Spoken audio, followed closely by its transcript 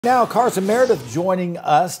Now, Carson Meredith joining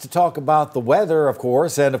us to talk about the weather, of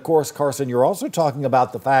course. And of course, Carson, you're also talking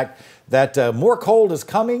about the fact that more cold is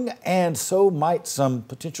coming, and so might some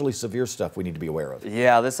potentially severe stuff we need to be aware of.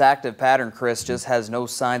 Yeah, this active pattern, Chris, just has no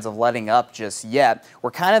signs of letting up just yet.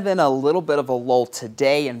 We're kind of in a little bit of a lull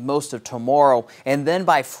today and most of tomorrow, and then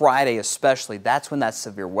by Friday especially, that's when that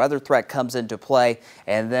severe weather threat comes into play.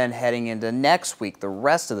 And then heading into next week, the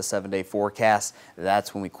rest of the 7-day forecast,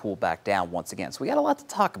 that's when we cool back down once again. So we got a lot to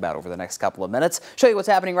talk about over the next couple of minutes. Show you what's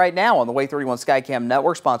happening right now on the Way 31 Skycam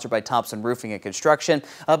Network, sponsored by Thompson Roofing and Construction.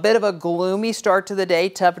 A bit of a gloomy start to the day.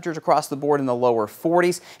 Temperatures across the board in the lower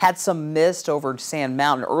 40s. Had some mist over Sand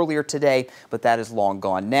Mountain earlier today, but that is long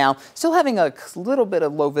gone now. Still having a little bit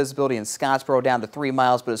of low visibility in Scottsboro, down to 3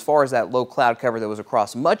 miles, but as far as that low cloud cover that was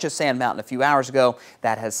across much of Sand Mountain a few hours ago,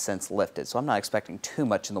 that has since lifted. So I'm not expecting too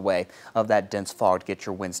much in the way of that dense fog to get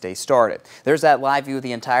your Wednesday started. There's that live view of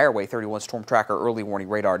the entire Way 31 Storm Tracker early warning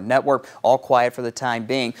radar network. All quiet for the time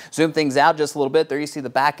being. Zoom things out just a little bit. There you see the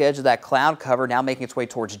back edge of that cloud cover now making its way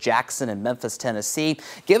towards Jackson and Memphis, Tennessee.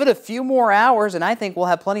 Give it a few more hours and I think we'll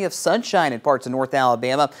have plenty of sunshine in parts of North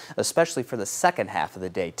Alabama, especially for the second half of the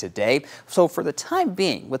day today. So for the time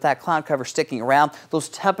being, with that cloud cover sticking around, those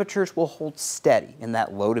temperatures will hold steady in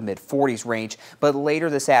that low to mid 40s range. But later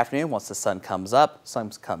this afternoon, once the sun comes out,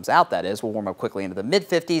 that is, we'll warm up quickly into the mid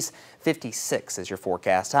 50s. 56 is your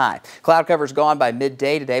forecast high. Cloud cover's gone by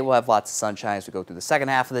midday. Today we'll have lots of sunshine as we go through the second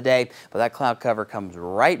half of the day, but that cloud cover comes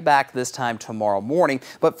right back this time tomorrow morning.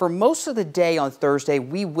 But for most of the day on Thursday,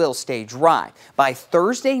 we will stay dry. By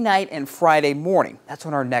Thursday night and Friday morning, that's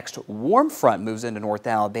when our next warm front moves into North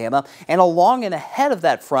Alabama, and along and ahead of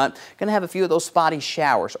that front, going to have a few of those spotty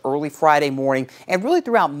showers early Friday morning and really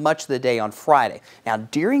throughout much of the day on Friday. Now,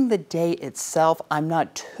 during the day itself, I'm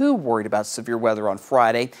not too worried about severe weather on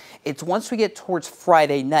Friday. It's once we get towards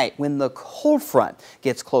Friday night when the cold front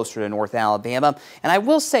gets closer to North Alabama. And I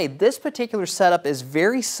will say this particular setup is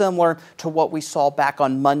very similar to what we saw back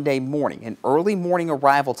on Monday morning, an early morning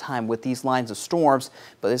arrival time with these lines of storms,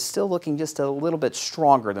 but it's still looking just a little bit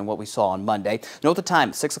stronger than what we saw on Monday. Note the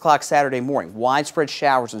time, 6 o'clock Saturday morning. Widespread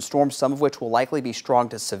showers and storms, some of which will likely be strong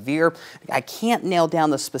to severe. I can't nail down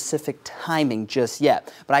the specific timing just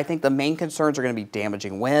yet, but I think the main concerns are going to be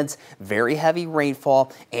damaging winds, very heavy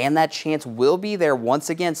rainfall, and that chance will be there once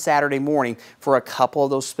again Saturday morning for a couple of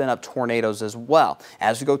those spin-up tornadoes as well.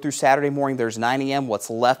 As we go through Saturday morning, there's 9 a.m. What's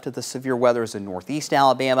left of the severe weather is in northeast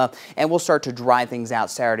Alabama, and we'll start to dry things out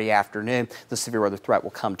Saturday afternoon. The severe weather threat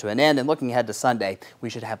will come to an end, and looking ahead to Sunday, we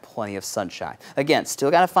should have plenty of sunshine. Again,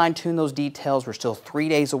 still got to fine-tune those details. We're still 3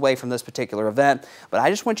 days away from this particular event, but I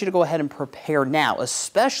just want you to go ahead and prepare now,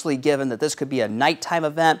 especially given that this could be a nighttime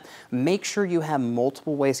event. Make sure you have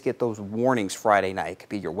multiple ways to get those warnings Friday night. It could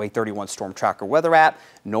be your Way 31 Storm Tracker weather app,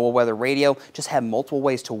 NOAA weather radio. Just have multiple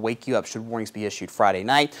ways to wake you up should warnings be issued Friday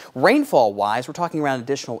night. Rainfall wise, we're talking around an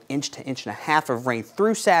additional inch to inch and a half of rain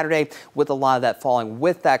through Saturday, with a lot of that falling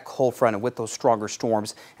with that cold front and with those stronger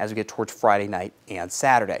storms as we get towards Friday night and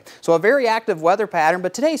Saturday. So a very active weather pattern,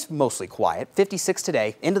 but today's mostly quiet. 56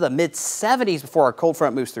 today, into the mid 70s before our cold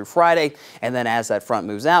front moves through Friday, and then as that front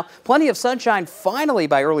moves out, plenty of sunshine finally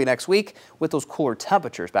by early next week, with those cooler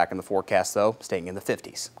temperatures back in the forecast though staying in the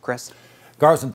 50s. Chris? Carson,